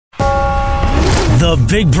the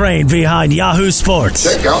big brain behind Yahoo Sports.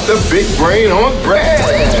 Check out the big brain on Brad.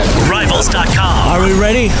 Rivals.com. Are we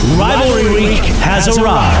ready? Rivalry Week has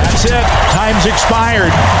arrived. That's it. Time's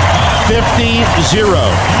expired. 50-0.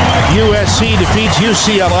 USC defeats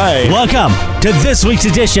UCLA. Welcome to this week's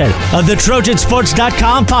edition of the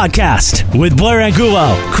TrojanSports.com podcast with Blair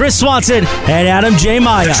Angulo, Chris Swanson, and Adam J.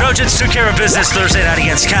 Maya. The Trojans took care of business Thursday night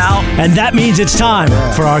against Cal, and that means it's time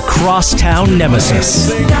for our crosstown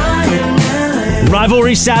nemesis.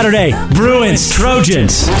 Rivalry Saturday, Bruins,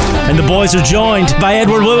 Trojans. And the boys are joined by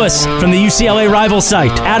Edward Lewis from the UCLA rival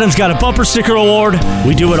site. Adam's got a bumper sticker award.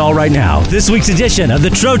 We do it all right now. This week's edition of the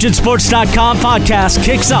TrojanSports.com podcast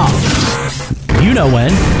kicks off. You know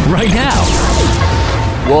when, right now.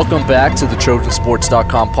 Welcome back to the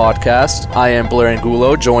TrojanSports.com podcast. I am Blair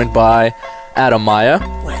Angulo, joined by Adam Maya.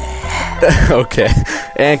 Okay.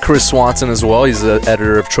 And Chris Swanson as well. He's the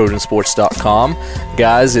editor of TrojanSports.com.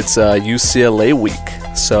 Guys, it's UCLA week,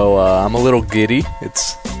 so I'm a little giddy.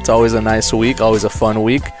 It's always a nice week, always a fun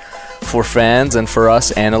week for fans and for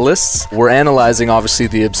us analysts. We're analyzing, obviously,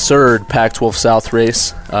 the absurd Pac-12 South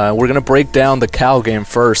race. We're going to break down the Cal game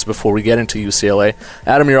first before we get into UCLA.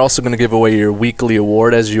 Adam, you're also going to give away your weekly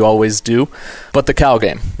award, as you always do. But the Cal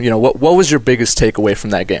game, what was your biggest takeaway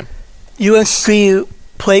from that game? USC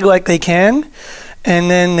played like they can,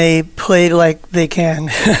 and then they played like they can.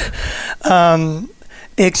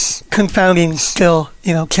 It's confounding still,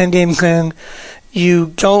 10 games in.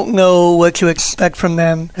 You don't know what to expect from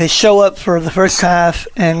them. They show up for the first half,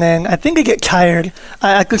 and then I think they get tired.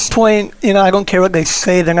 At this point, I don't care what they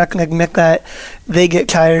say. They're not going to admit that. They get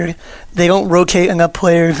tired. They don't rotate enough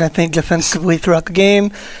players, I think, defensively throughout the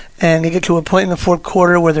game, and they get to a point in the fourth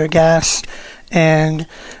quarter where they're gassed, and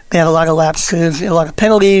they have a lot of lapses, a lot of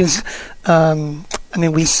penalties.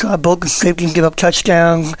 We saw both the safeties give up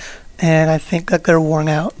touchdowns, and I think that they're worn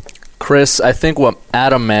out. Chris, I think what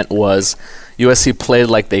Adam meant was USC played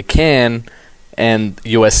like they can, and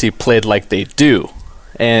USC played like they do.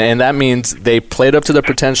 And that means they played up to their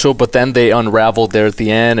potential, but then they unraveled there at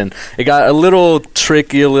the end, and it got a little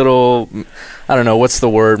tricky, I don't know, what's the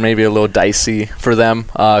word, maybe a little dicey for them.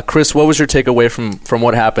 Chris, what was your takeaway from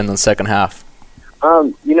what happened in the second half?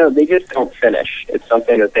 They just don't finish. It's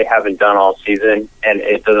something that they haven't done all season, and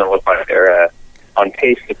it doesn't look like they're on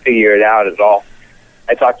pace to figure it out at all.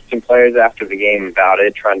 I talked to some players after the game about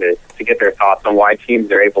it, trying to get their thoughts on why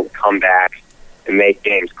teams are able to come back and make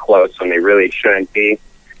games close when they really shouldn't be.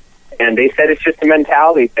 And they said it's just a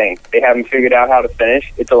mentality thing. They haven't figured out how to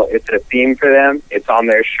finish. It's a theme for them. It's on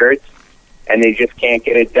their shirts, and they just can't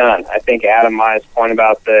get it done. I think Adam Maya's point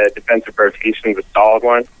about the defensive rotation was a solid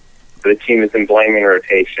one. The team isn't blaming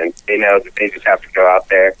rotation. They know that they just have to go out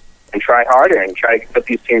there and try harder and try to put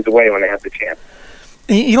these teams away when they have the chance.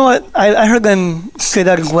 You know what? I heard them say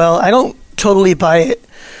that as well. I don't totally buy it.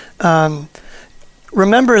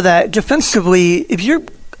 Remember that defensively, if you're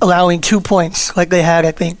allowing 2 points like they had,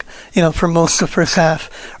 I think, for most of the first half,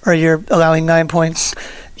 or you're allowing 9 points,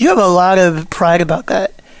 you have a lot of pride about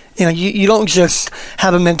that. You don't just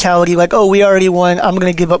have a mentality like, oh, we already won, I'm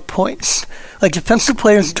going to give up points. Like, defensive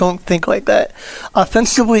players don't think like that.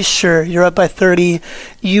 Offensively, sure, you're up by 30,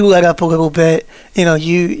 you let up a little bit,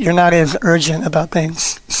 you're not as urgent about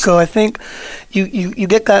things. So I think you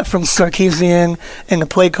get that from Sarkisian and the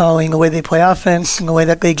play calling, the way they play offense, and the way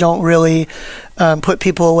that they don't really put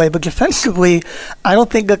people away. But defensively, I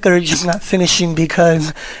don't think that they're just not finishing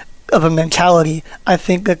because of a mentality. I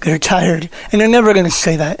think that they're tired, and they're never going to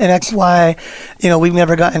say that. And that's why, we've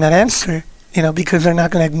never gotten that answer, because they're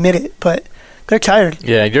not going to admit it. But they're tired.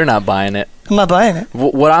 Yeah, you're not buying it. I'm not buying it.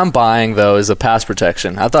 What I'm buying, though, is the pass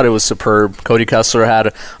protection. I thought it was superb. Cody Kessler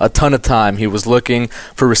had a ton of time. He was looking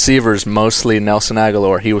for receivers, mostly Nelson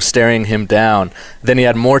Aguilar. He was staring him down. Then he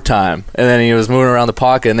had more time, and then he was moving around the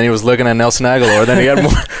pocket, and then he was looking at Nelson Aguilar. Then he had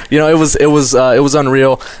more. It was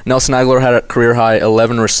unreal. Nelson Aguilar had a career high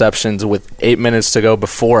 11 receptions with 8 minutes to go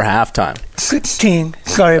before halftime. 16.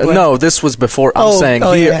 Sorry, Blair. No, this was before. I'm saying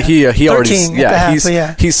he already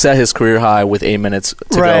he set his career high with 8 minutes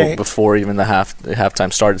to go before even the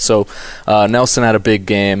halftime started. So Nelson had a big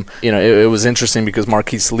game. It was interesting because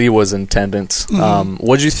Marquise Lee was in attendance. Mm-hmm.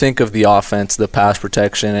 What did you think of the offense, the pass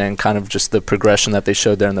protection, and kind of just the progression that they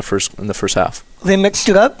showed there in the first half? They mixed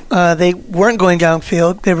it up. They weren't going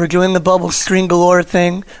downfield. They were doing the bubble screen galore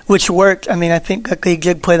thing, which worked. I think that they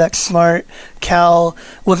did play that smart. Cal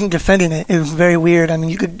wasn't defending it. It was very weird.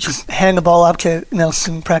 You could just hand the ball up to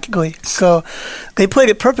Nelson practically. So they played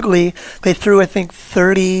it perfectly. They threw, I think,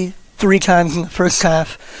 33 times in the first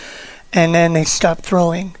half, and then they stopped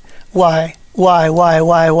throwing. Why? Why?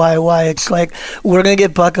 It's like, we're going to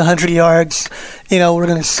get Buck 100 yards. We're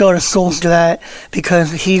going to sell our souls to that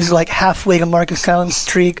because he's like halfway to Marcus Allen's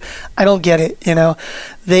streak. I don't get it,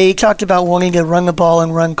 They talked about wanting to run the ball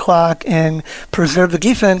and run clock and preserve the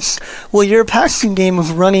defense. Well, your passing game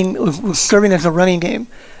was serving as a running game.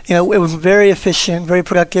 It was very efficient, very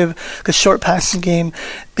productive, the short passing game.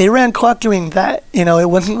 They ran clock doing that. It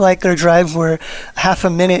wasn't like their drives were half a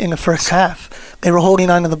minute in the first half. They were holding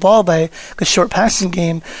on to the ball by the short passing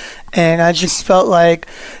game. And I just felt like,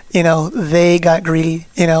 they got greedy,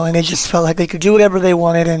 and they just felt like they could do whatever they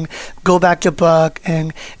wanted and go back to Buck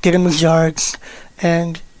and get him his yards.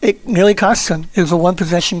 And it nearly cost them. It was a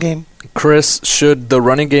one-possession game. Chris, should the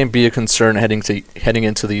running game be a concern heading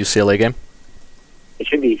into the UCLA game? It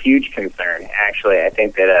should be a huge concern. Actually, I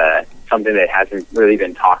think that something that hasn't really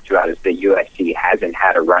been talked about is that USC hasn't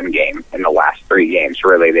had a run game in the last 3 games,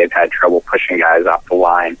 really. They've had trouble pushing guys off the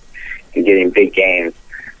line and getting big gains.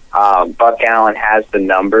 Buck Allen has the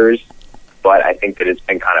numbers, but I think that it's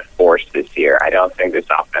been kind of forced this year. I don't think this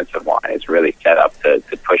offensive line is really set up to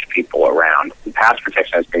push people around. The pass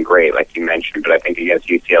protection has been great, like you mentioned, but I think against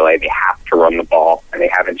UCLA they have to run the ball, and they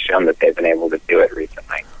haven't shown that they've been able to do it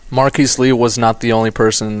recently. Marquise Lee was not the only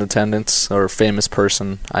person in attendance, or famous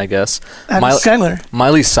person, I guess.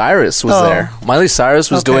 Miley Cyrus was there. Miley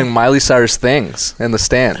Cyrus was doing Miley Cyrus things in the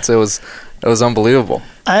stands. It was unbelievable.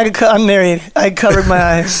 I'm married. I covered my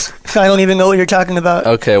eyes. I don't even know what you're talking about.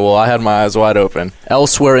 Okay, well, I had my eyes wide open.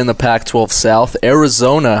 Elsewhere in the Pac-12 South,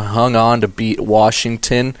 Arizona hung on to beat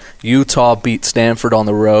Washington. Utah beat Stanford on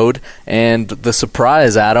the road. And the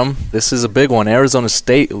surprise, Adam, this is a big one. Arizona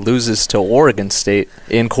State loses to Oregon State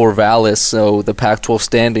in Corvallis. So the Pac-12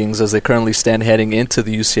 standings, as they currently stand heading into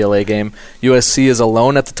the UCLA game, USC is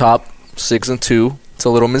alone at the top, 6-2. It's a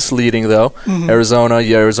little misleading, though. Mm-hmm.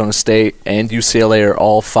 Arizona State, and UCLA are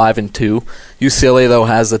all 5-2. UCLA, though,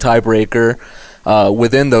 has the tiebreaker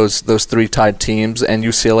within those 3 tied teams, and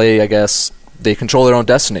UCLA, I guess, they control their own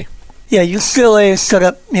destiny. Yeah, UCLA is set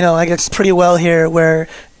up, I guess, pretty well here, where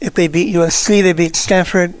if they beat USC, they beat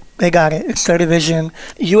Stanford, they got it. It's their division.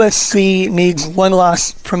 USC needs 1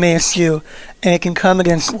 loss from ASU, and it can come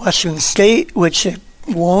against Washington State, which it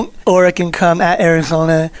won't, or it can come at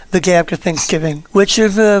Arizona the day after Thanksgiving, which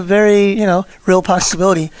is a very, real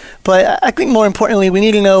possibility. But I think more importantly, we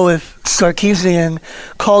need to know if Sarkisian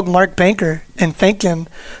called Mark Banker and thanked him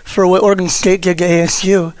for what Oregon State did to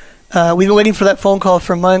ASU. We've been waiting for that phone call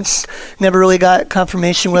for months. Never really got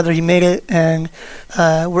confirmation whether he made it, and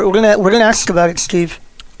we're gonna ask about it, Steve.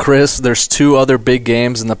 Chris, there's 2 other big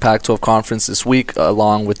games in the Pac-12 Conference this week,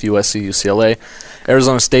 along with USC, UCLA.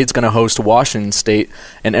 Arizona State's going to host Washington State,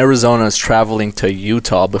 and Arizona is traveling to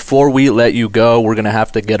Utah. Before we let you go, we're going to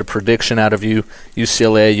have to get a prediction out of you,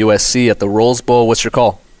 UCLA, USC at the Rose Bowl. What's your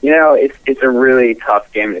call? It's a really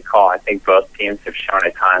tough game to call. I think both teams have shown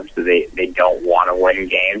at times that they don't want to win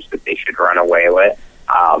games that they should run away with.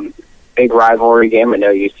 Big rivalry game. I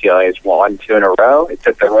know UCLA has won 2 in a row. It's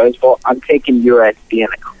at the Rose Bowl. I'm taking USC in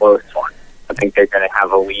a close one. I think they're going to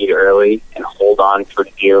have a lead early and hold on for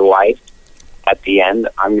dear life. At the end,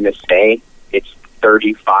 I'm going to say it's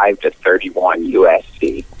 35-31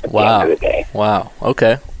 USC at the end of the day. Wow.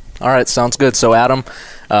 Okay. All right. Sounds good. So, Adam,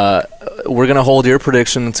 we're going to hold your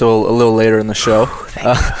prediction until a little later in the show.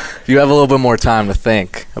 You have a little bit more time to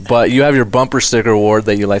think. But you have your bumper sticker award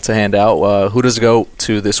that you like to hand out. Who does it go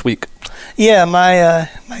to this week? Yeah, my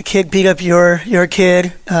kid beat up your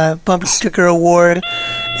kid, bumper sticker award,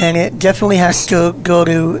 and it definitely has to go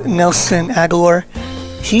to Nelson Aguilar.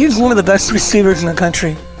 He's one of the best receivers in the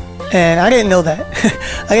country, and I didn't know that.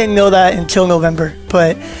 I didn't know that until November,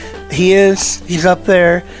 but he is. He's up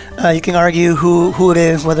there. You can argue who it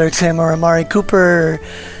is, whether it's him or Amari Cooper.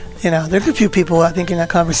 There's a few people, I think, in that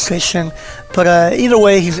conversation. But either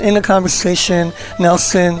way, he's in the conversation.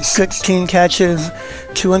 Nelson, 16 catches,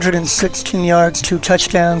 216 yards, 2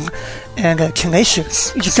 touchdowns, and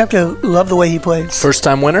tenacious. You just have to love the way he plays.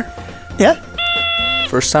 First-time winner? Yeah.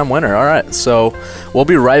 First-time winner. All right. So we'll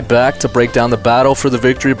be right back to break down the battle for the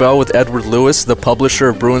victory bell with Edward Lewis, the publisher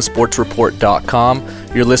of BruinSportsReport.com.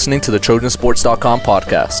 You're listening to the TrojanSports.com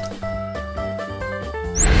podcast.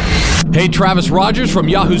 Hey, Travis Rogers from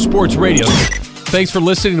Yahoo Sports Radio. Thanks for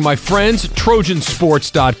listening to my friends,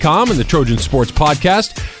 TrojanSports.com and the Trojan Sports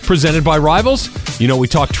Podcast, presented by Rivals. We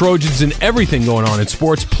talk Trojans and everything going on in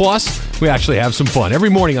sports, plus we actually have some fun every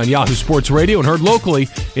morning on Yahoo Sports Radio and heard locally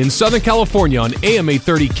in Southern California on AM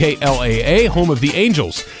 830 KLAA, home of the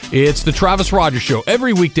Angels. It's the Travis Rogers Show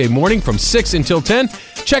every weekday morning from 6 until 10.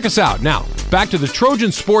 Check us out. Now, back to the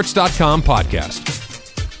TrojanSports.com podcast.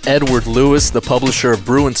 Edward Lewis, the publisher of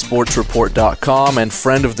Bruin Sports Report.com and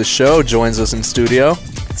friend of the show, joins us in studio.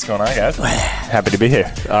 What's going on, guys? Happy to be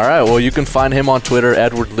here. All right, well, you can find him on Twitter,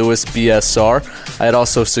 Edward Lewis BSR. I'd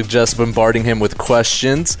also suggest bombarding him with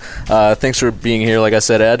questions. Thanks for being here, like I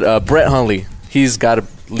said, Ed. Brett Hundley, he's got to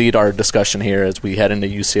lead our discussion here as we head into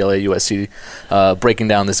UCLA, USC, breaking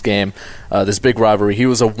down this game, this big rivalry. He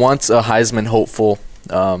was once a Heisman hopeful.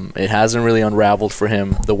 It hasn't really unraveled for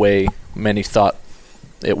him the way many thought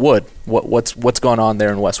it would. What's going on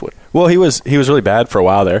there in Westwood? Well, he was really bad for a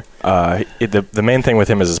while there. The main thing with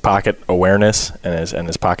him is his pocket awareness and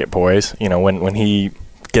his pocket poise. You know, when he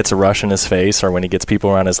gets a rush in his face, or when he gets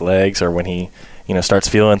people around his legs, or when he starts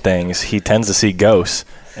feeling things, he tends to see ghosts.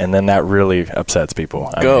 And then that really upsets people.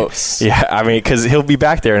 Ghosts. Because he'll be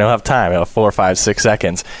back there and he'll have time. He'll have 4, 5, 6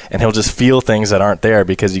 seconds, and he'll just feel things that aren't there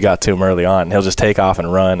because you got to him early on. And he'll just take off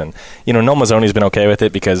and run. And Noel Mazzoni's been okay with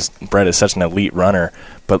it because Brett is such an elite runner.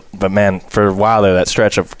 But man, for a while there, that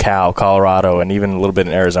stretch of Cal, Colorado, and even a little bit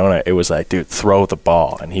in Arizona, it was like, dude, throw the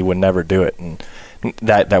ball, and he would never do it. And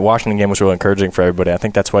that Washington game was really encouraging for everybody. I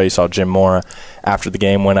think that's why you saw Jim Mora after the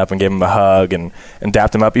game went up and gave him a hug and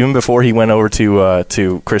dapped him up. Even before he went over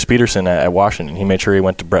to Chris Peterson at Washington, he made sure he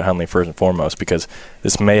went to Brett Hundley first and foremost, because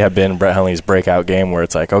this may have been Brett Hundley's breakout game where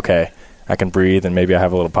it's like, okay, I can breathe and maybe I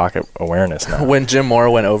have a little pocket awareness now. When Jim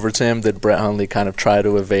Mora went over to him, did Brett Hundley kind of try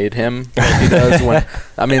to evade him like he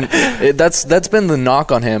does? That's been the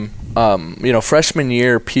knock on him. Freshman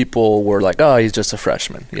year, people were like, oh, he's just a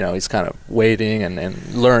freshman. He's kind of waiting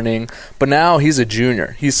and learning. But now he's a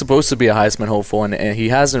junior. He's supposed to be a Heisman hopeful, and he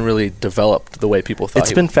hasn't really developed the way people thought.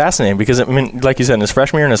 It's been fascinating because, like you said, in his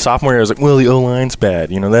freshman year and his sophomore year, I was like, well, the O-line's bad.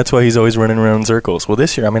 That's why he's always running around in circles. Well,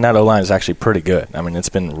 this year, that O-line is actually pretty good. It's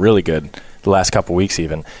been really good the last couple weeks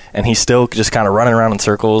even. And he's still just kind of running around in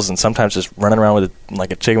circles and sometimes just running around with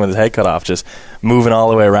like a chicken with his head cut off, just moving all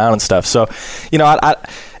the way around and stuff. So,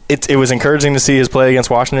 It was encouraging to see his play against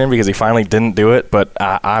Washington because he finally didn't do it, but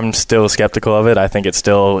I'm still skeptical of it. I think it's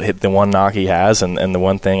still hit the one knock he has and the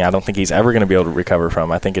one thing I don't think he's ever going to be able to recover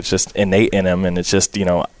from. I think it's just innate in him, and it's just,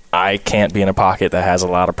 I can't be in a pocket that has a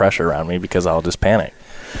lot of pressure around me because I'll just panic.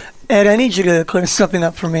 Ed, I need you to clear something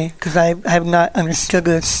up for me because I have not understood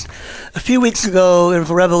this. A few weeks ago, there was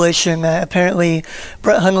a revelation that apparently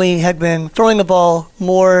Brett Hundley had been throwing the ball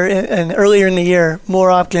more and earlier in the year, more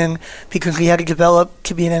often, because he had to develop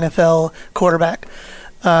to be an NFL quarterback.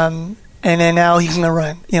 And then now he's going to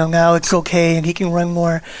run. Now it's okay and he can run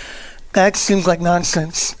more. That seems like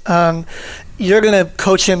nonsense. You're going to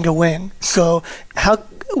coach him to win. So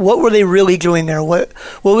what were they really doing there? What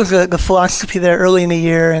was the philosophy there early in the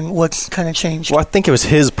year, and what's kind of changed? Well, I think it was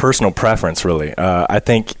his personal preference, really. I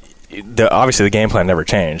think obviously the game plan never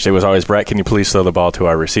changed. It was always, Brett, can you please throw the ball to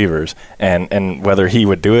our receivers? And whether he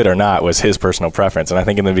would do it or not was his personal preference. And I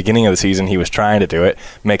think in the beginning of the season he was trying to do it,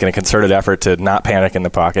 making a concerted effort to not panic in the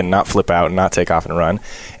pocket, not flip out, and not take off and run.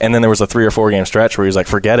 And then there was a 3 or 4 game stretch where he was like,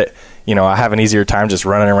 forget it. I have an easier time just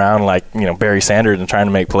running around like Barry Sanders and trying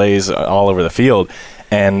to make plays all over the field.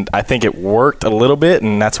 And I think it worked a little bit,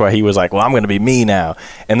 and that's why he was like, well, I'm going to be me now.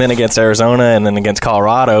 And then against Arizona and then against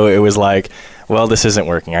Colorado, it was like, well, this isn't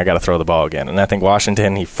working. I got to throw the ball again. And I think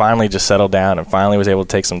Washington, he finally just settled down and finally was able to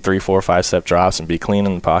take some 3, 4, 5-step drops and be clean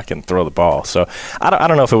in the pocket and throw the ball. So I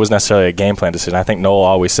don't know if it was necessarily a game plan decision. I think Noel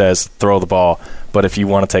always says throw the ball, but if you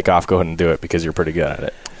want to take off, go ahead and do it because you're pretty good at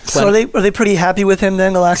it. So are they pretty happy with him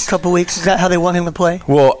then the last couple of weeks? Is that how they want him to play?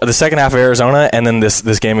 Well, the second half of Arizona and then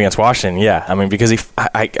this game against Washington, yeah. Because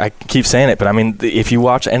I keep saying it, but if you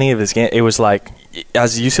watch any of his game, it was like,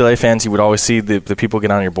 as UCLA fans, you would always see the people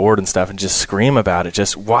get on your board and stuff and just scream about it.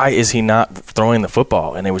 Just, why is he not throwing the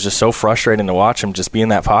football? And it was just so frustrating to watch him just be in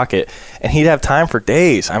that pocket. And he'd have time for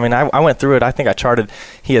days. I went through it. I think I charted.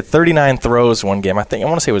 He had 39 throws one game. I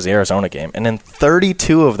want to say it was the Arizona game. And then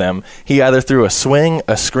 32 of them, he either threw a swing,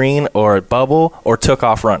 a screen, or a bubble, or took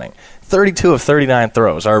off running. 32 of 39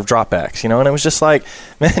 throws are dropbacks, and it was just like,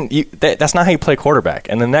 man, that's not how you play quarterback.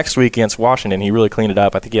 And the next week against Washington, he really cleaned it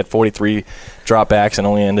up. I think he had 43 dropbacks and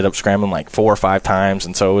only ended up scrambling like 4 or 5 times.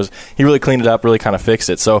 And so he really cleaned it up, really kind of fixed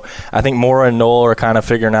it. So I think Mora and Noel are kind of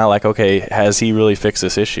figuring out like, okay, has he really fixed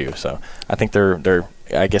this issue? So I think they're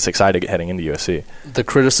I guess excited heading into USC. The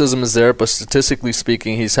criticism is there, but statistically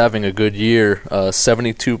speaking, he's having a good year.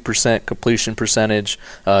 72% completion percentage.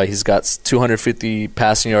 He's got 250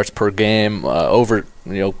 passing yards per game, over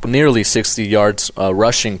nearly 60 yards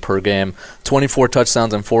rushing per game, 24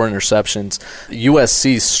 touchdowns and 4 interceptions.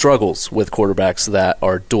 USC struggles with quarterbacks that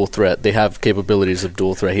are dual threat. They have capabilities of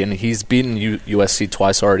dual threat, and he's beaten USC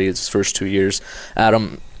twice already in his first 2 years.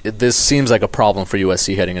 Adam, this seems like a problem for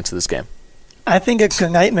USC heading into this game. I think it's a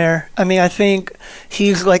nightmare. I mean, I think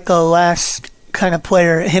he's like the last kind of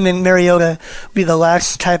player. Him and Mariota be the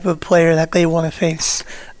last type of player that they want to face.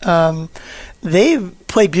 They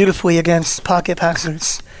play beautifully against pocket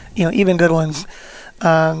passers, even good ones.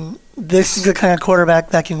 This is the kind of quarterback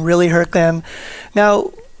that can really hurt them.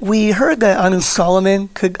 Now, we heard that Anu Solomon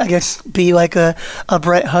could, I guess, be like a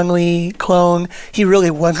Brett Hundley clone. He really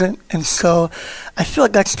wasn't, and so I feel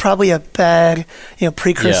like that's probably a bad,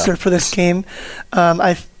 precursor for this game.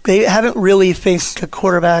 They haven't really faced a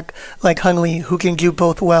quarterback like Hundley who can do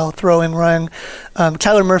both well, throw and run.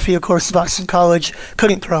 Tyler Murphy, of course, Boston College,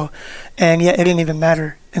 couldn't throw, and yet it didn't even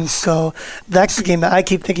matter. And so that's the game that I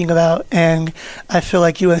keep thinking about, and I feel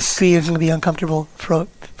like USC is going to be uncomfortable for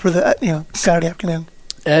the Saturday afternoon.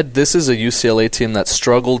 Ed, this is a UCLA team that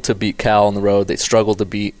struggled to beat Cal on the road. They struggled to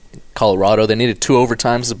beat Colorado. They needed 2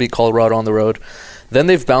 overtimes to beat Colorado on the road. Then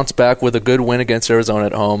they've bounced back with a good win against Arizona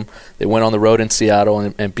at home. They went on the road in Seattle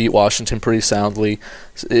and beat Washington pretty soundly.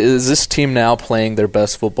 Is this team now playing their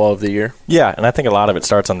best football of the year? Yeah, and I think a lot of it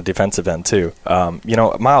starts on the defensive end too.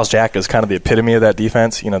 Miles Jack is kind of the epitome of that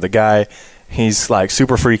defense. The guy, he's like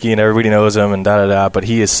super freaky and everybody knows him and da-da-da, but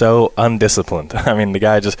he is so undisciplined. I mean, the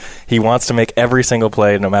guy he wants to make every single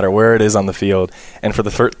play no matter where it is on the field. And through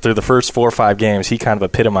the first 4 or 5 games, he kind of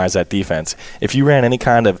epitomized that defense. If you ran any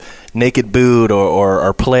kind of naked boot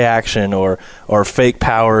or play action or fake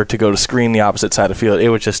power to go to screen the opposite side of the field, it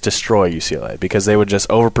would just destroy UCLA because they would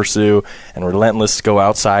just over-pursue and relentless go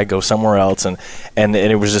outside, go somewhere else, and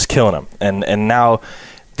it was just killing them. And now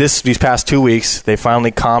these past 2 weeks, they finally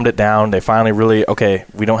calmed it down. They finally really, okay,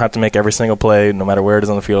 we don't have to make every single play, no matter where it is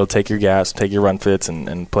on the field. Take your gas, take your run fits,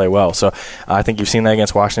 and play well. So I think you've seen that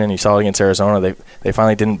against Washington. You saw it against Arizona. They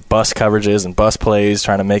finally didn't bust coverages and bust plays,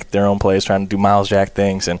 trying to make their own plays, trying to do Miles Jack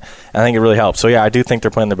things, and I think it really helped. So, yeah, I do think they're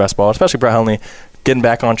playing their best ball, especially Brett Hundley getting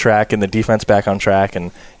back on track and the defense back on track. And,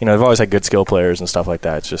 they've always had good skill players and stuff like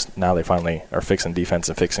that. It's just now they finally are fixing defense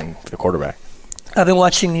and fixing the quarterback. I've been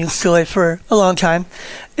watching UCLA for a long time.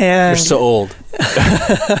 And you're so old.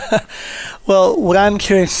 Well, what I'm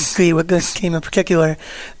curious to see with this game in particular,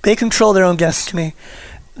 they control their own destiny.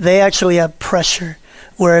 They actually have pressure.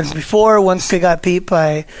 Whereas before, once they got beat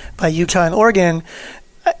by Utah and Oregon,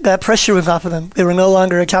 that pressure was off of them. They were no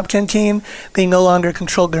longer a top 10 team. They no longer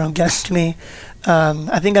controlled their own destiny.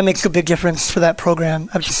 I think that makes a big difference for that program.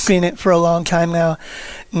 I've just seen it for a long time now.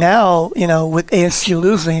 Now, with ASU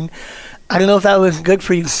losing, I don't know if that was good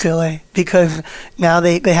for UCLA because now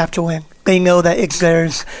they have to win. They know that it's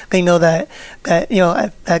theirs. They know that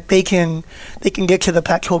they can get to the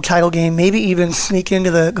Pac-12 title game, maybe even sneak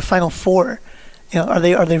into the Final Four. Are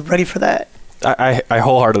they ready for that? I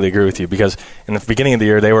wholeheartedly agree with you because in the beginning of the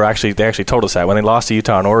year they actually told us that when they lost to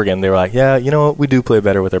Utah and Oregon, they were like, yeah, we do play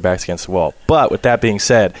better with our backs against the wall. But with that being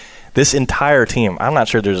said, this entire team, I'm not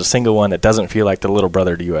sure there's a single one that doesn't feel like the little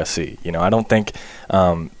brother to USC. I don't think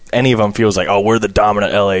any of them feels like, oh, we're the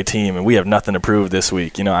dominant LA team and we have nothing to prove this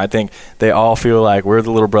week. I think they all feel like we're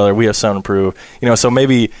the little brother. We have something to prove. So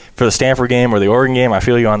maybe for the Stanford game or the Oregon game, I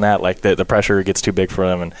feel you on that. Like the pressure gets too big for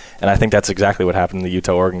them, and I think that's exactly what happened in the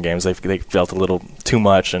Utah-Oregon games. They felt a little too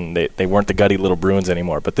much, and they weren't the gutty little Bruins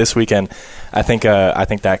anymore. But this weekend, I think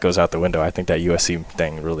that goes out the window. I think that USC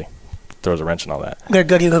thing really throws a wrench in all that. They're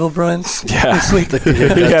gutty little Bruins. Yeah. This week.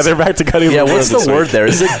 Yeah, they're back to gutty little Bruins. Yeah, what's the word there?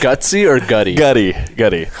 Is it gutsy or gutty?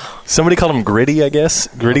 Gutty. Somebody called them gritty, I guess.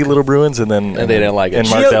 Gritty little Bruins, and they didn't like it. And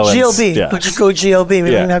Mark Dellins. GLB. Yeah. We'll just go GLB.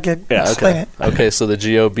 We don't have to explain it. Okay, so the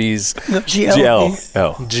GOBs. No,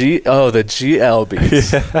 GL. The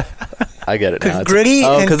GLBs. I get it now. Gritty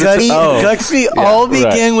and gutty and gutsy all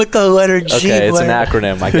begin with the letter G. Okay, it's an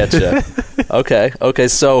acronym. I get you. Okay.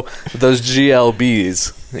 So those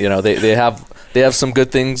GLBs, they have some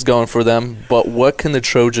good things going for them, but what can the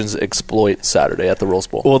Trojans exploit Saturday at the Rose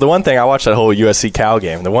Bowl? Well, the one thing, I watched that whole USC-Cal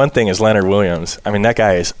game. The one thing is Leonard Williams. I mean, that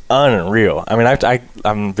guy is unreal. I mean,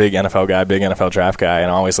 I'm a big NFL guy, big NFL draft guy, and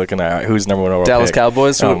I'm always looking at who's number one overall Dallas pick.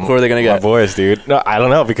 Cowboys? Who are they going to get? My boys, dude. No, I don't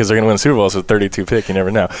know because they're going to win the Super Bowl, so 32 pick. You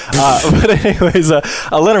never know. But anyways,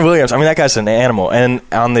 Leonard Williams, I mean, that guy's an animal. And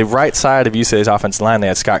on the right side of UCLA's offensive line, they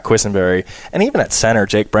had Scott Quisenberry. And even at center,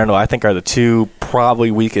 Jake Brendel, I think are the two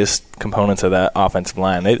probably weakest components of that offensive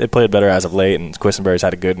line. They played better as of late, and Quisenberry's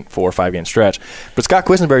had a good 4 or 5 game stretch. But Scott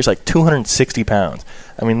Quisenberry's like 260 pounds.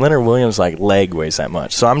 I mean, Leonard Williams' leg weighs that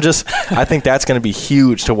much. So I think that's going to be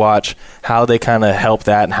huge to watch how they kind of help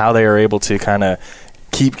that and how they are able to kind of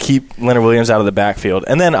keep Leonard Williams out of the backfield.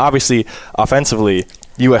 And then obviously offensively,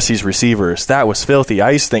 USC's receivers, that was filthy.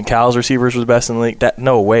 I used to think Cal's receivers were the best in the league.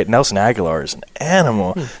 Nelson Aguilar is an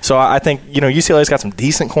animal. So I think UCLA's got some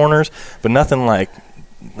decent corners, but nothing like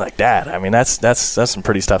that. I mean, that's some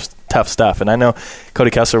pretty tough tough stuff. And I know Cody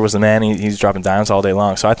Kessler was the man. He's dropping dimes all day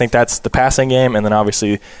long. So I think that's the passing game, and then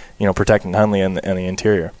obviously, protecting Hundley and the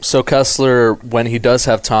interior. So Kessler, when he does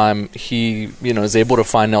have time, he is able to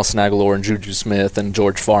find Nelson Aguilar and Juju Smith and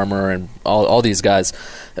George Farmer and all these guys.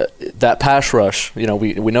 That pass rush, we know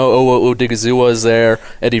Odigizua is there,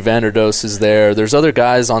 Eddie Vanderdoes is there. There's other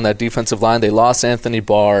guys on that defensive line. They lost Anthony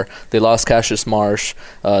Barr. They lost Cassius Marsh.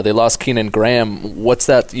 They lost Keenan Graham. What's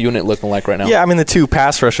that unit looking like right now? Yeah, I mean, the two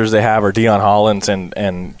pass rushers they have are Deion Hollins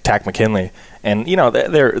and Tack McKinley. And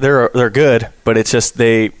they're good, but it's just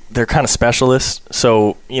they're kind of specialists.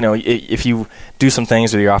 So if you do some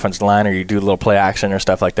things with your offensive line, or you do a little play action or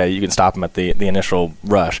stuff like that, you can stop them at the initial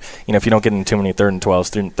rush. If you don't get in too many 3rd and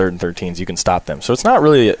 12s, 3rd and 13s, you can stop them. So it's not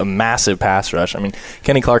really a massive pass rush. I mean,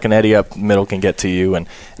 Kenny Clark and Eddie up middle can get to you, and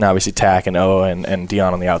obviously Tack and O and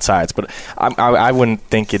Deion on the outsides. But I wouldn't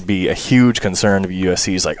think it'd be a huge concern if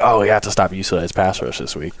USC's like, we have to stop UCLA's pass rush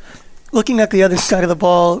this week. Looking at the other side of the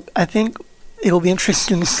ball, I think it'll be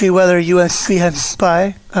interesting to see whether USC has a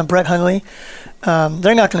spy on Brett Hundley.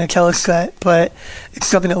 They're not going to tell us that, but it's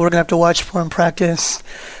something that we're going to have to watch for in practice.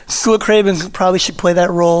 Stuart Craven probably should play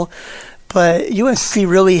that role, but USC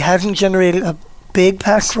really hasn't generated a big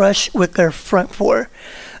pass rush with their front four.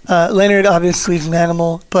 Leonard obviously is an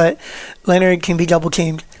animal, but Leonard can be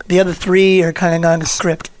double-teamed. The other three are kind of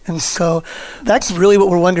nondescript. And so that's really what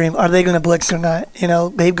we're wondering. Are they going to blitz or not?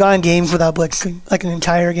 They've gone games without blitzing, like an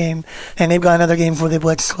entire game. And they've gone other games where they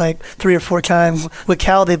blitzed like 3 or 4 times. With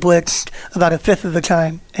Cal, they blitzed about a fifth of the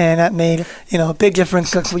time. And that made, a big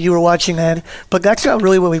difference. That's what you were watching, Ed. But that's not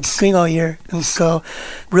really what we've seen all year. And so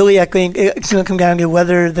really I think it's going to come down to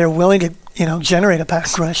whether they're willing to, generate a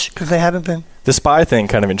pass rush, because they haven't been. The spy thing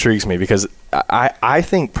kind of intrigues me because I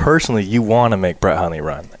think personally you want to make Brett Hundley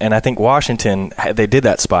run. And I think Washington, they did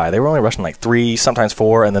that spy. They were only rushing like 3, sometimes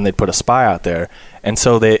 4, and then they'd put a spy out there. And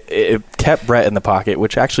so it kept Brett in the pocket,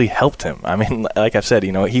 which actually helped him. I mean, like I've said,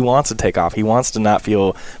 he wants to take off. He wants to not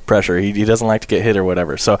feel pressure. He doesn't like to get hit or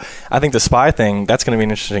whatever. So I think the spy thing, that's going to be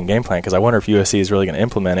an interesting game plan, because I wonder if USC is really going to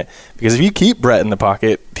implement it. Because if you keep Brett in the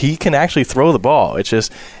pocket, he can actually throw the ball. It's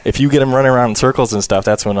just if you get him running around in circles and stuff,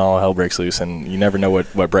 that's when all hell breaks loose, and you never know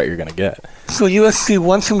what Brett you're going to get. So USC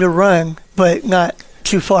wants him to run, but not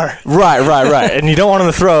too far. Right. And you don't want him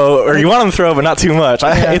to throw, or you want him to throw, but not too much.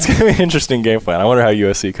 It's going to be an interesting game plan. I wonder how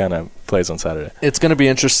USC kind of plays on Saturday. It's going to be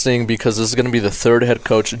interesting because this is going to be the third head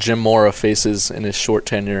coach Jim Mora faces in his short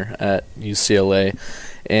tenure at UCLA.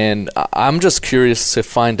 And I'm just curious to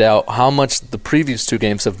find out how much the previous 2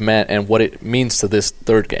 games have meant and what it means to this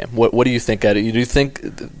third game. What do you think, Eddie? Do you think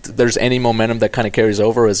there's any momentum that kind of carries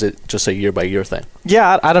over, or is it just a year-by-year thing?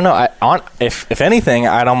 Yeah, I don't know. If anything,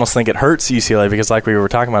 I'd almost think it hurts UCLA because, like we were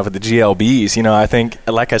talking about with the GLBs, I think,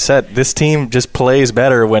 like I said, this team just plays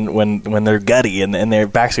better when they're gutty and their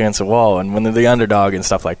backs against the wall and when they're the underdog and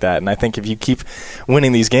stuff like that. And I think if you keep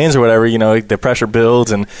winning these games or whatever, the pressure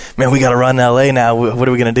builds and, man, we got to run LA now. What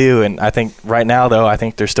are we going to do? And I think right now, though, I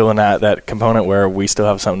think they're still in that component where we still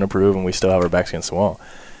have something to prove and we still have our backs against the wall.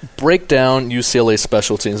 Break down UCLA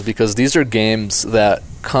special teams, because these are games that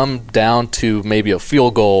come down to maybe a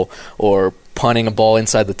field goal or punting a ball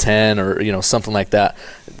inside the 10 or something like that.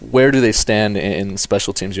 Where do they stand in the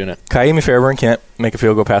special teams unit? Kaimi Fairburn can't make a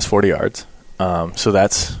field goal past 40 yards. So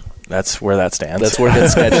that's where that stands. That's where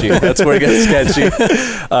it gets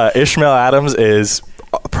sketchy. Ishmael Adams is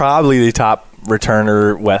probably the top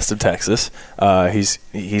returner west of Texas. He's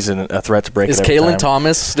a threat to break. Is it every Kalen time.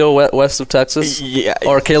 Thomas still west of Texas? Yeah,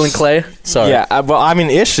 or Kalen Clay? Sorry. Yeah, well, I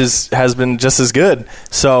mean, Ish has been just as good.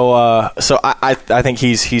 So I think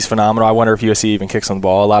he's phenomenal. I wonder if USC even kicks on the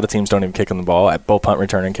ball. A lot of teams don't even kick on the ball at both punt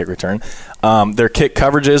return and kick return. Their kick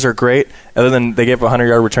coverages are great. Other than they gave a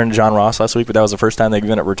 100-yard return to John Ross last week, but that was the first time they've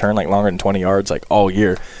given a return like longer than 20 yards like all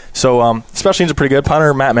year. So special teams are pretty good.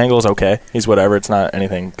 Punter Matt Mangle is okay. He's whatever. It's not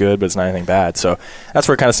anything good, but it's not anything bad. So that's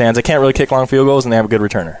where it kind of stands. They can't really kick long field goals, and they have a good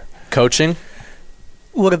returner. Coaching?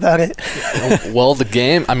 What about it? Well, the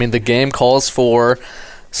game calls for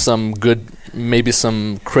some good, maybe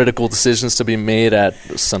some critical decisions to be made at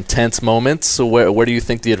some tense moments. So where do you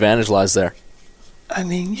think the advantage lies there? I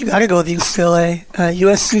mean, you got to go with UCLA.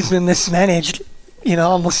 USC's been mismanaged,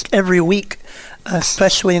 almost every week,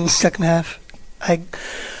 especially in the second half. I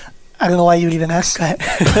don't know why you'd even ask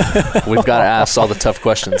that. We've got to ask all the tough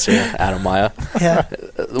questions here, Adam Maya. Yeah.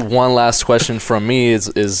 One last question from me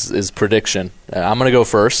is prediction. I'm going to go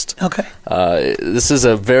first. Okay. This is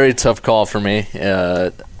a very tough call for me,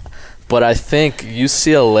 but I think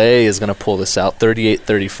UCLA is going to pull this out,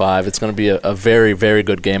 38-35. It's going to be a very, very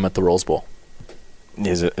good game at the Rose Bowl.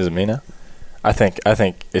 Is it me now? I think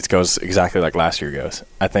it goes exactly like last year goes.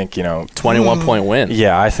 I think 21-point win.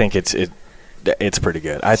 Yeah, I think it's pretty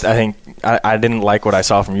good. I think I didn't like what I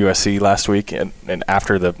saw from USC last week, and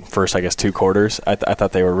after the first, I guess, 2 quarters, I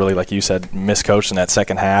thought they were really, like you said, miscoached in that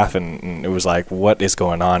second half, and it was like, what is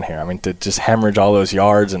going on here? I mean, to just hemorrhage all those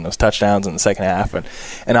yards and those touchdowns in the second half,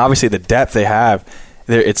 and obviously the depth they have,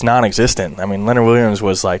 it's non-existent. I mean, Leonard Williams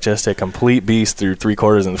was like just a complete beast through 3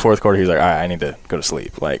 quarters. In the fourth quarter, he was like, all right, I need to go to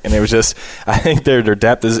sleep. And it was just, I think their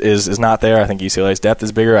depth is not there. I think UCLA's depth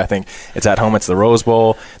is bigger. I think it's at home. It's the Rose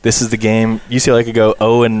Bowl. This is the game. UCLA could go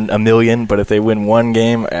 0-1,000,000, but if they win one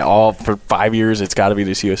game all for 5 years, it's got to be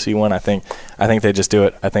this USC one. I think they just do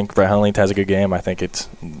it. I think Brett Hundley has a good game. I think it's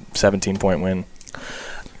 17-point win.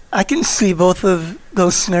 I can see both of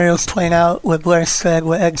those scenarios playing out, what Blair said,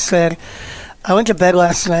 what Ed said. I went to bed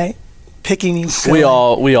last night picking these. We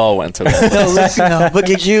all went to bed. No, listen, no. But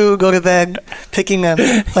did you go to bed picking them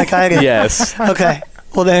like I did? Yes. Okay.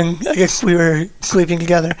 Well, then I guess we were sleeping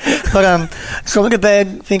together. But so I went to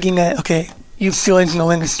bed thinking that, okay, UCLA's going to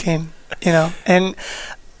win this game, And,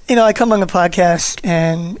 I come on the podcast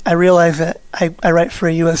and I realize that I write for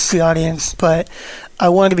a USC audience, but I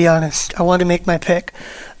wanted to be honest. I wanted to make my pick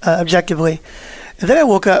objectively. And then I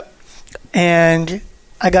woke up and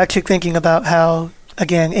I got to thinking about how,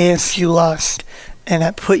 again, ASU lost, and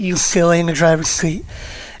that put UCLA in the driver's seat.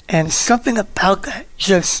 And something about that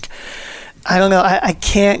just, I don't know, I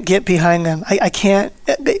can't get behind them. I can't,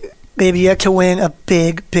 they've yet to win a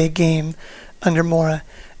big, big game under Mora.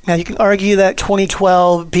 Now, you can argue that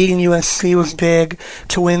 2012 beating USC was big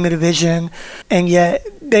to win the division, and yet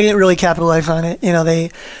they didn't really capitalize on it.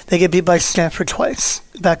 They get beat by Stanford twice,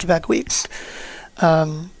 back-to-back weeks.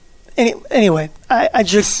 Anyway, I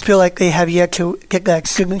just feel like they have yet to get that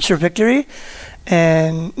signature victory,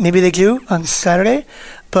 and maybe they do on Saturday,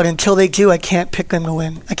 but until they do, I can't pick them to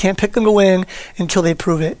win. I can't pick them to win until they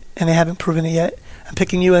prove it, and they haven't proven it yet. I'm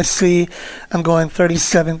picking USC. I'm going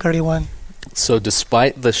 37-31. So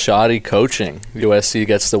despite the shoddy coaching, USC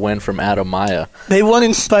gets the win from Adam Maya. They won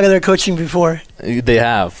in spite of their coaching before. They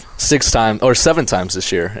have 7 times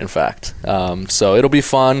this year, in fact. So it'll be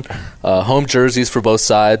fun. Home jerseys for both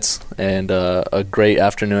sides, and a great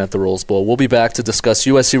afternoon at the Rose Bowl. We'll be back to discuss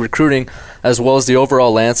USC recruiting as well as the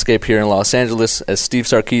overall landscape here in Los Angeles as Steve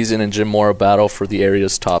Sarkisian and Jim Mora battle for the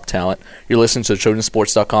area's top talent. You're listening to the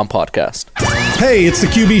TrojanSports.com podcast. Hey, it's the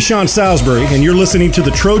QB Sean Salisbury, and you're listening to the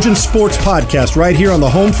Trojan Sports Podcast right here on the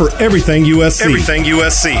home for everything USC. Everything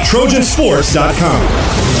USC.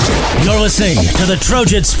 TrojanSports.com. You're listening to the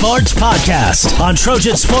Trojan Sports Podcast on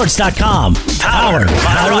TrojanSports.com. Powered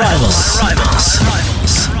by Rivals.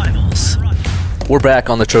 We're back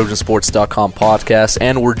on the TrojanSports.com podcast,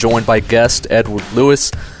 and we're joined by guest Edward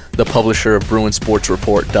Lewis, the publisher of Bruin Sports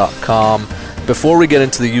Report.com. Before we get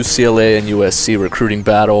into the UCLA and USC recruiting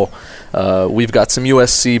battle, we've got some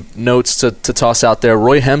USC notes to toss out there.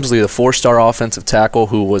 Roy Hemsley, the 4-star offensive tackle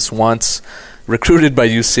who was once recruited by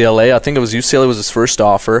UCLA. I think it was UCLA was his first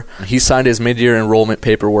offer. He signed his mid-year enrollment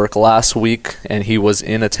paperwork last week, and he was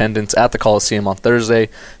in attendance at the Coliseum on Thursday.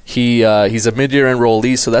 He's a mid-year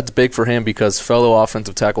enrollee, so that's big for him because fellow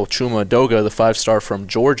offensive tackle Chuma Edoga, the 5-star from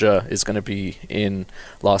Georgia, is going to be in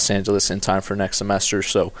Los Angeles in time for next semester.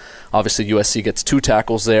 So obviously USC gets 2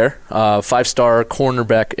 tackles there. 5-star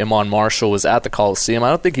cornerback Iman Marshall was at the Coliseum. I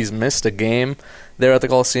don't think he's missed a game there at the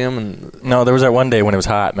Coliseum. No, there was that one day when it was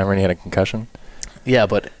hot. Remember when he had a concussion? Yeah,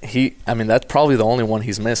 but that's probably the only one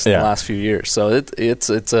he's missed in the last few years. So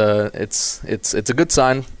it's a good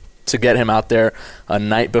sign to get him out there a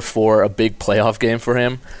night before a big playoff game for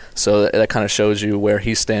him. So that kind of shows you where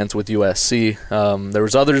he stands with USC. There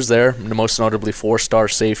was others there, most notably 4-star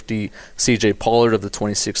safety C.J. Pollard of the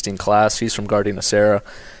 2016 class. He's from Gardena Serra.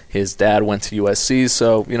 His dad went to USC,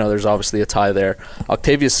 so there's obviously a tie there.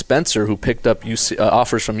 Octavius Spencer, who picked up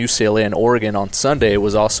offers from UCLA and Oregon on Sunday,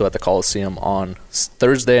 was also at the Coliseum on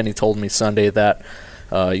Thursday, and he told me Sunday that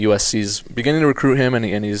USC's beginning to recruit him,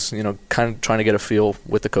 and he's kind of trying to get a feel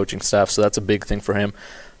with the coaching staff. So that's a big thing for him.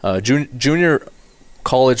 Junior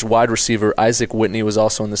college wide receiver Isaac Whitney was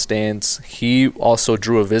also in the stands. He also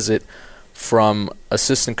drew a visit from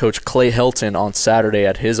assistant coach Clay Helton on Saturday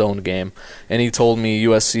at his own game, and he told me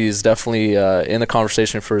USC is definitely in the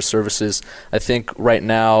conversation for his services. I think right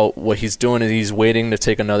now what he's doing is he's waiting to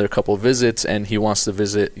take another couple of visits, and he wants to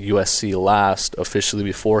visit USC last officially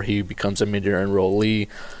before he becomes a mid-year enrollee.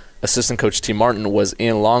 Assistant coach T. Martin was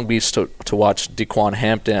in Long Beach to watch DeQuan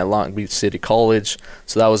Hampton at Long Beach City College,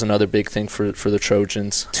 so that was another big thing for the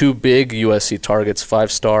Trojans. 2 big USC targets,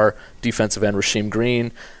 5-star defensive end Rasheem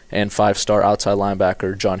Green and 5-star outside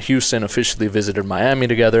linebacker John Houston officially visited Miami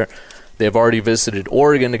together. They've already visited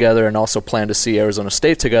Oregon together and also plan to see Arizona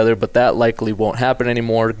State together, but that likely won't happen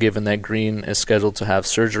anymore given that Green is scheduled to have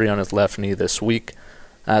surgery on his left knee this week.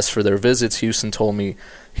 As for their visits, Houston told me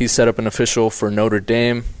he set up an official for Notre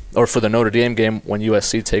Dame game when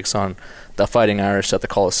USC takes on the Fighting Irish at the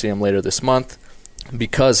Coliseum later this month,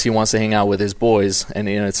 because he wants to hang out with his boys, and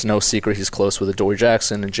it's no secret he's close with Adoree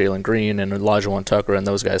Jackson and Jalen Green and Elijah Tucker and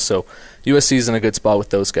those guys. So USC's in a good spot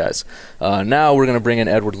with those guys. Now we're going to bring in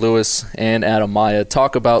Edward Lewis and Adam Maya,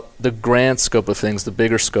 talk about the grand scope of things, the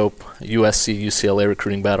bigger scope, USC-UCLA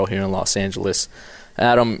recruiting battle here in Los Angeles.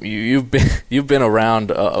 Adam, you've been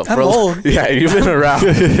around. I'm old. Yeah, you've been around.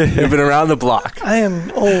 You've been around the block. I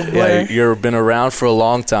am old. Yeah, you've been around for a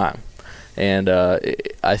long time. And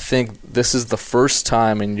I think this is the first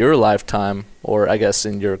time in your lifetime, or I guess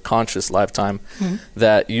in your conscious lifetime,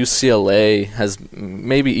 that UCLA has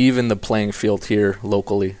maybe even the playing field here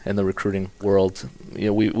locally in the recruiting world.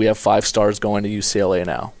 We have 5 stars going to UCLA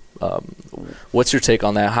now. What's your take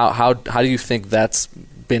on that? How do you think that's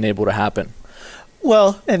been able to happen?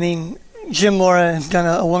 Well, I mean, Jim Mora has done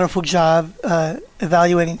a wonderful job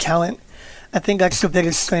evaluating talent. I think that's the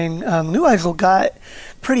biggest thing. Neuheisel got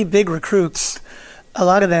pretty big recruits. A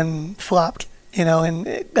lot of them flopped, and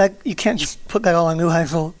that you can't just put that all on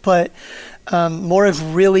Neuheisel. But Mora's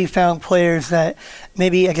really found players that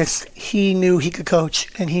maybe, I guess, he knew he could coach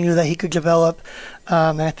and he knew that he could develop.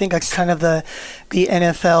 And I think that's kind of the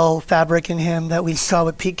NFL fabric in him that we saw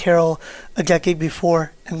with Pete Carroll a decade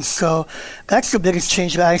before. And so that's the biggest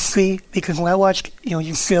change that I see, because when I watched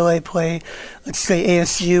UCLA play, let's say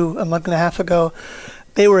ASU a month and a half ago,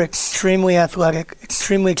 they were extremely athletic,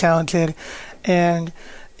 extremely talented, and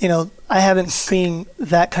I haven't seen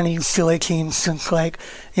that kind of UCLA team since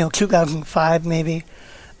 2005 maybe.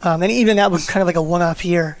 And even that was kind of like a one-off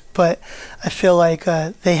year, but I feel like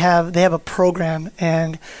they have a program,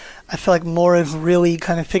 and I feel like Mora's really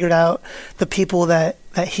kind of figured out the people that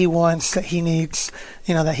he wants, that he needs,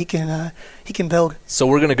 that he can build. So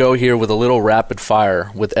we're going to go here with a little rapid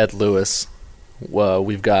fire with Ed Lewis.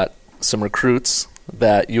 We've got some recruits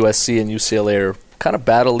that USC and UCLA are kind of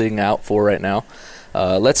battling out for right now.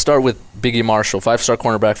 Let's start with Biggie Marshall, 5-star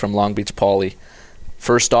cornerback from Long Beach Poly.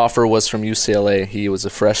 First offer was from UCLA. He was a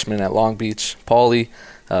freshman at Long Beach Poly.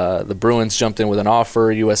 The Bruins jumped in with an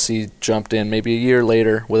offer. USC jumped in maybe a year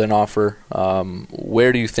later with an offer.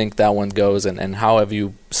 Where do you think that one goes, and how have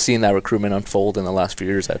you seen that recruitment unfold in the last few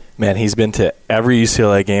years? Man, he's been to every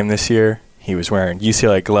UCLA game this year. He was wearing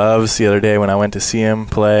UCLA gloves the other day when I went to see him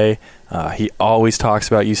play. He always talks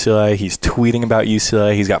about UCLA. He's tweeting about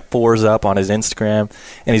UCLA. He's got 4s up on his Instagram,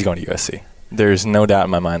 and he's going to USC. There's no doubt in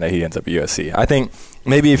my mind that he ends up at USC. I think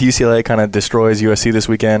maybe if UCLA kind of destroys USC this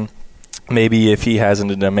weekend, maybe if he has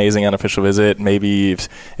an amazing unofficial visit, maybe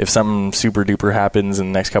if something super duper happens in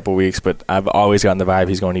the next couple of weeks, but I've always gotten the vibe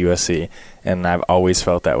he's going to USC, and I've always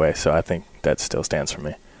felt that way, so I think that still stands for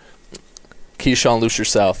me. Keyshawn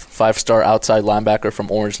Lucier-South, 5-star outside linebacker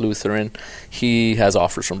from Orange Lutheran. He has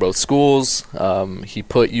offers from both schools. He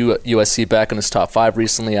put USC back in his top 5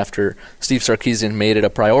 recently after Steve Sarkisian made it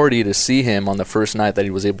a priority to see him on the first night that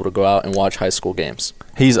he was able to go out and watch high school games.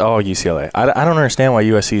 He's all UCLA. I don't understand why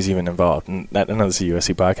USC is even involved. And I know this is a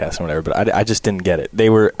USC podcast or whatever, but I just didn't get it.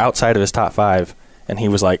 They were outside of his top 5, and he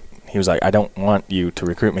was like, I don't want you to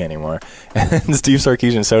recruit me anymore. And Steve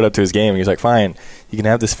Sarkisian showed up to his game, and he was like, fine, you can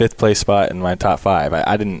have this 5th place spot in my top 5.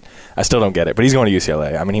 I still don't get it, but he's going to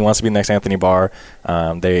UCLA. I mean, he wants to be the next Anthony Barr.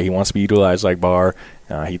 He wants to be utilized like Barr.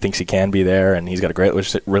 He thinks he can be there, and he's got a great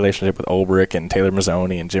relationship with Ulbrich and Taylor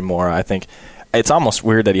Mazzoni and Jim Mora. I think it's almost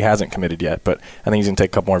weird that he hasn't committed yet, but I think he's going to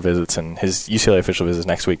take a couple more visits, and his UCLA official visit is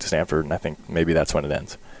next week to Stanford, and I think maybe that's when it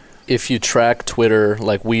ends. If you track Twitter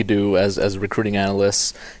like we do as recruiting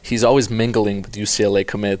analysts, he's always mingling with UCLA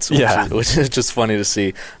commits, which is just funny to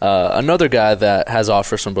see. Another guy that has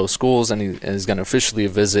offers from both schools, and he's going to officially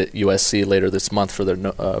visit USC later this month for their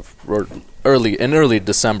early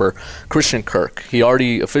December, Christian Kirk. He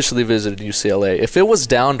already officially visited UCLA. If it was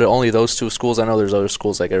down to only those 2 schools, I know there's other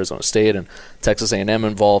schools like Arizona State and Texas A&M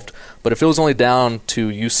involved, but if it was only down to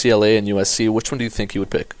UCLA and USC, which one do you think you would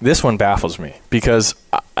pick? This one baffles me because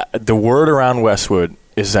the word around Westwood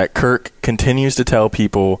is that Kirk continues to tell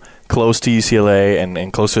people close to UCLA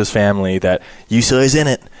and close to his family that UCLA's in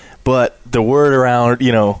it. But the word around,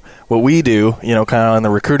 what we do, kind of in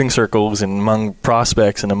the recruiting circles and among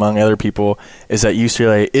prospects and among other people is that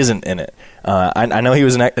UCLA isn't in it. I know he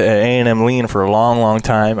was an A&M lean for a long, long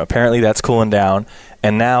time. Apparently that's cooling down.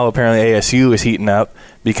 And now apparently ASU is heating up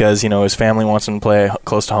because, his family wants him to play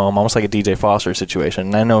close to home, almost like a DJ Foster situation.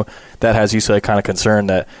 And I know that has UCLA kind of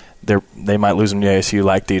concerned that they might lose him to ASU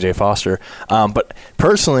like DJ Foster. But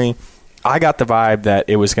personally, I got the vibe that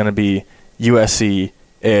it was going to be USC,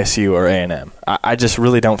 ASU, or A&M. I just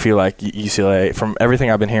really don't feel like UCLA, from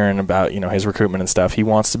everything I've been hearing about, his recruitment and stuff, he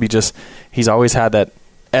wants to be he's always had that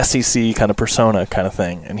SEC kind of persona kind of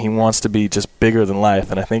thing, and he wants to be just bigger than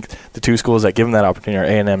life. And I think the two schools that give him that opportunity are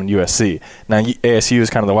A&M and USC. Now, ASU is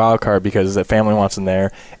kind of the wild card because the family wants him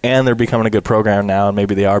there, and they're becoming a good program now, and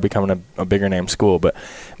maybe they are becoming a bigger name school. But,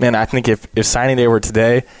 man, I think if signing day were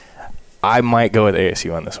today, I might go with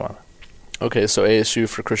ASU on this one. Okay, so ASU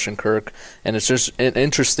for Christian Kirk, and it's just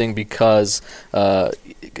interesting because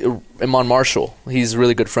Iman Marshall, he's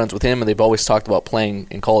really good friends with him, and they've always talked about playing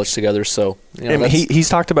in college together. So he's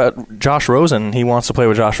talked about Josh Rosen. He wants to play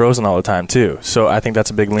with Josh Rosen all the time too. So I think that's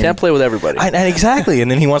a big lean. Can't play with everybody. Exactly, and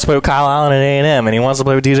then he wants to play with Kyle Allen at A&M, and he wants to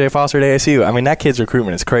play with DJ Foster at ASU. I mean, that kid's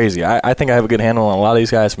recruitment is crazy. I think I have a good handle on a lot of these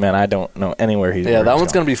guys. Man, I don't know anywhere he's. Yeah, that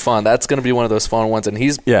one's going to be fun. That's going to be one of those fun ones, and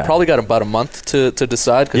he's probably got about a month to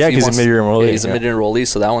decide. Yeah, he's a mid-year enrollee. Yeah, he's a mid-year enrollee,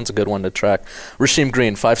 so that one's a good one to track. Rasheem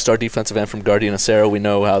Green, 5-star defensive end from Guardian of Sarah. We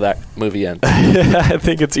know how that movie ends. I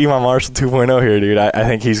think it's Iman Marshall 2.0 here, dude. I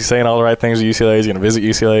think he's saying all the right things at UCLA. He's going to visit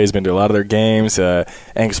UCLA. He's been to a lot of their games.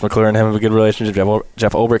 Angus McClure and him have a good relationship.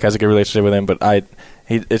 Jeff Ulbrich has a good relationship with him, but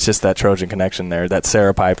it's just that Trojan connection there, that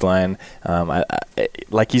Sarah pipeline.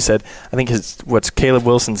 Like you said, I think what's Caleb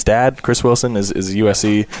Wilson's dad, Chris Wilson, is a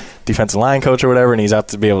USC defensive line coach or whatever, and he's out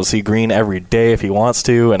to be able to see Green every day if he wants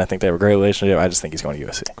to, and I think they have a great relationship. I just think he's going to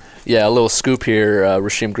USC. Yeah, a little scoop here.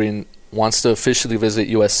 Rasheem Green wants to officially visit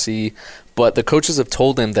USC, but the coaches have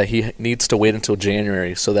told him that he needs to wait until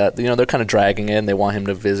January, so that they're kind of dragging in. They want him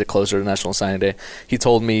to visit closer to National Signing Day. He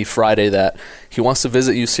told me Friday that he wants to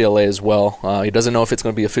visit UCLA as well. He doesn't know if it's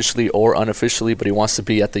going to be officially or unofficially, but he wants to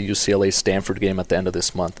be at the UCLA-Stanford game at the end of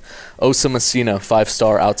this month. Osa Messina,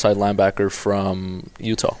 5-star outside linebacker from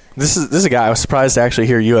Utah. This is a guy I was surprised to actually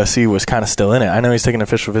hear USC was kind of still in it. I know he's taking an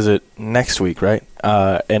official visit next week, right?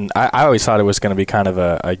 And I always thought it was going to be kind of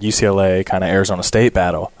a UCLA kind of Arizona State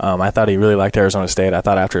battle. I thought he really liked Arizona State. I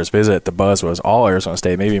thought after his visit, the buzz was all Arizona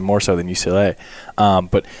State, maybe more so than UCLA.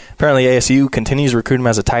 But apparently ASU continues to recruit him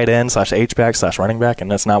as a tight end / H-back / running back,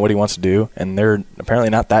 and that's not what he wants to do. And they're apparently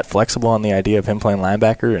not that flexible on the idea of him playing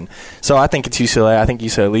linebacker. And so I think it's UCLA. I think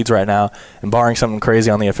UCLA leads right now. And barring something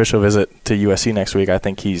crazy on the official visit to USC next week, I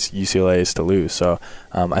think UCLA's to lose. So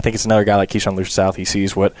I think it's another guy like Keyshawn Lucier-South. He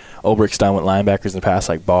sees what Ulbricht's done with linebackers in the past,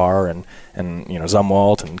 like Barr and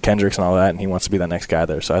Zumwalt and Kendricks and all that, and he wants to be that next guy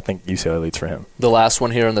there. So I think UCLA leads for him. The last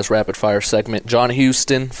one here in this rapid-fire segment, John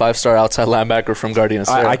Houston, 5-star outside linebacker from Guardian of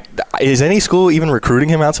Sarah. Is any school even recruiting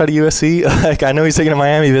him outside of USC? I know he's taking a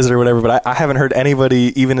Miami visit or whatever, but I haven't heard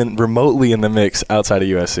anybody even remotely in the mix outside of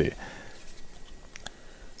USC.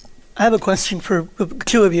 I have a question for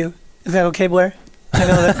two of you. Is that okay, Blair? I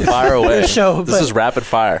know that fire away. Show, this is rapid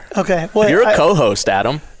fire. Okay. Well, you're a co-host,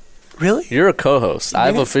 Adam. Really? You're a co-host.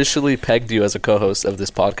 I've officially pegged you as a co-host of this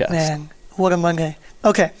podcast. Man, what a Monday.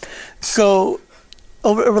 Okay. So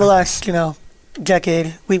over the last,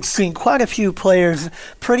 decade, we've seen quite a few players,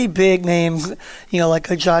 pretty big names, like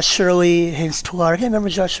a Josh Shirley, Hayes Tolar. Hey, remember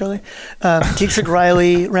Josh Shirley? Dietrich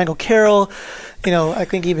Riley, Randall Carroll, I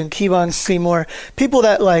think even Kevon Seymour. People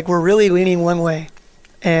that were really leaning one way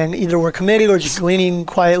and either were committed or just leaning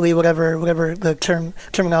quietly, whatever the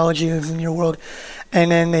terminology is in your world. And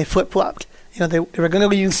then they flip-flopped. They were going to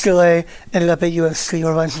be UCLA, ended up at USC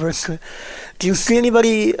or vice versa. Do you see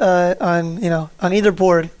anybody on either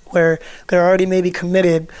board where they're already maybe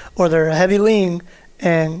committed or they're a heavy lean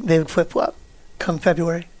and they flip-flop come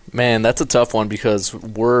February? Man, that's a tough one because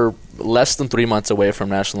we're less than 3 months away from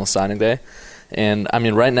National Signing Day. And,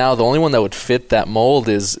 right now the only one that would fit that mold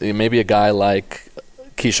is maybe a guy like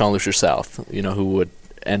Keyshawn Lucier-South, who would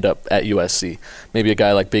end up at USC. Maybe a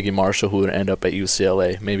guy like Biggie Marshall who would end up at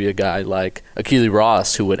UCLA. Maybe a guy like Akili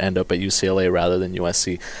Ross who would end up at UCLA rather than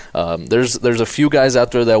USC. There's a few guys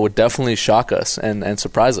out there that would definitely shock us and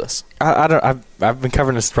surprise us. I've been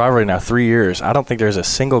covering this rivalry now 3 years. I don't think there's a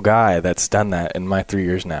single guy that's done that in my 3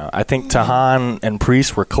 years now. I think Tahan and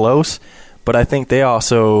Priest were close, but I think they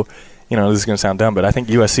also, this is going to sound dumb, but I think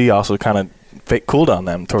USC also kind of cooled on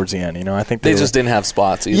them towards the end. I think they just didn't have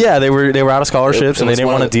spots either. Yeah, they were out of scholarships and they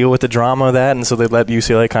didn't want to deal with the drama of that, and so they let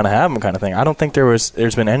UCLA kind of have them kind of thing. I don't think there's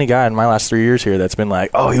been any guy in my last 3 years here that's been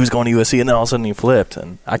like, oh, he was going to USC and then all of a sudden he flipped,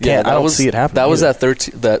 and I don't see it happening. That was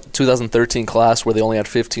that 2013 class where they only had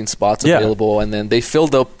 15 spots available, and then they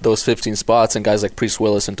filled up those 15 spots, and guys like Priest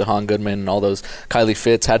Willis and Tahan Goodman and all those Kylie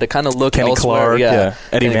Fitz had to kind of look Kenny elsewhere. Clark,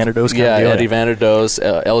 Eddie Vanderdoes. Eddie Vanderdoes,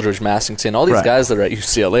 Eldridge Massington, all these guys that are at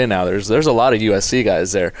UCLA now. There's a lot of USC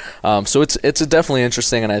guys there. So it's definitely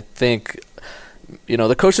interesting, and I think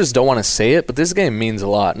the coaches don't want to say it, but this game means a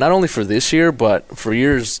lot, not only for this year, but for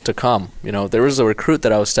years to come. There was a recruit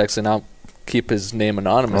that I was texting. I'll keep his name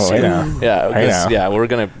anonymous. Oh, yeah,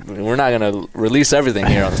 we're not gonna release everything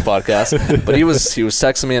here on this podcast. But he was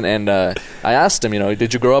texting me, and I asked him,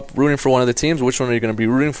 did you grow up rooting for one of the teams? Which one are you going to be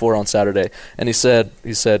rooting for on Saturday? And he said,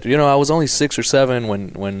 I was only 6 or 7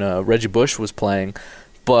 when Reggie Bush was playing.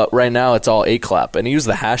 But right now it's all A-clap, and he used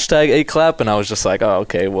the hashtag A-clap, and I was just like, oh,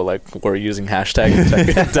 okay, well, we're using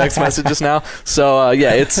hashtag text messages now. So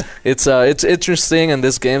it's interesting, and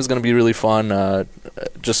this game's going to be really fun,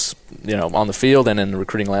 just on the field and in the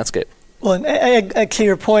recruiting landscape. Well, and to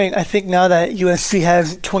your point, I think now that USC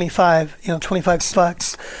has 25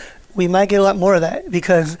 spots, we might get a lot more of that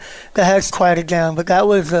because that has quieted down. But that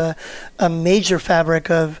was a major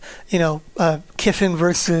fabric of, Kiffin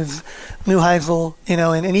versus Neuheisel,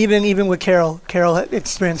 and even with Carroll had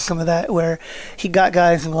experienced some of that where he got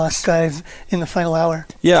guys and lost guys in the final hour.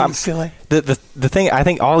 Yeah, the thing, I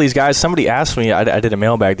think all these guys, somebody asked me, I did a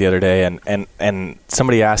mailbag the other day, and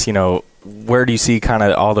somebody asked, where do you see kind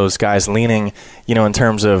of all those guys leaning, in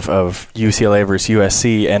terms of UCLA versus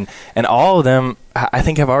USC, and all of them, I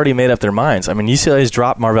think, have already made up their minds. I mean, UCLA's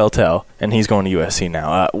dropped Marvell Tell, and he's going to USC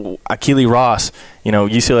now. Akili Ross,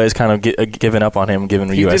 UCLA's kind of given up on him, given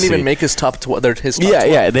USC. He didn't even make his top 12.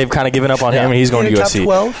 Yeah, they've kind of given up on him, and he's going to USC.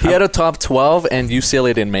 Top 12? He had a top 12, and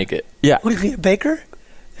UCLA didn't make it. Yeah. What is he, Baker?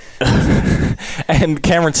 And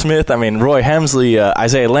Cameron Smith, Roy Hemsley,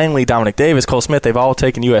 Isaiah Langley, Dominic Davis, Cole Smith, they've all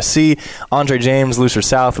taken USC. Andre James, Lucer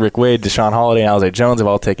South, Rick Wade, Deshaun Holiday, and Alize Jones have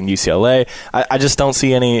all taken UCLA. I just don't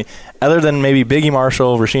see any, other than maybe Biggie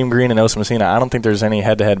Marshall, Rasheem Green, and Osa Messina, I don't think there's any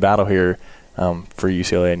head-to-head battle here for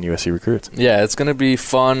UCLA and USC recruits. Yeah, it's going to be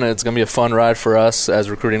fun. It's going to be a fun ride for us as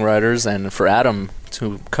recruiting writers and for Adam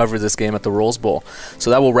to cover this game at the Rose Bowl.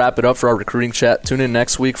 So that will wrap it up for our recruiting chat. Tune in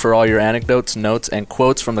next week for all your anecdotes, notes, and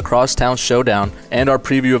quotes from the Crosstown Showdown and our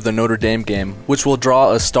preview of the Notre Dame game, which will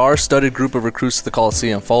draw a star-studded group of recruits to the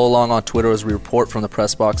Coliseum. Follow along on Twitter as we report from the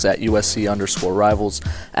press box at USC_rivals,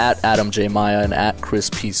 at Adam J. Maya, and at Chris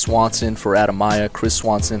P. Swanson. For Adam Maya, Chris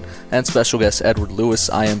Swanson, and special guest Edward Lewis,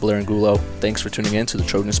 I am Blair Angulo. Thanks for tuning in to the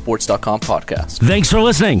TrojanSports.com podcast. Thanks for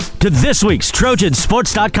listening to this week's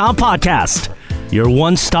TrojanSports.com podcast. Your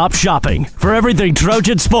one-stop shopping for everything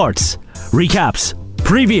Trojan Sports. Recaps,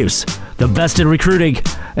 previews, the best in recruiting,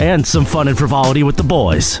 and some fun and frivolity with the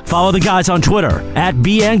boys. Follow the guys on Twitter at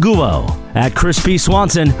 @BAngulo, at Chris P.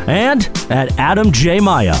 Swanson, and at Adam J.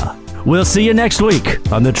 Maya. We'll see you next week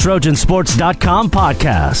on the TrojanSports.com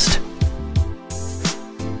podcast.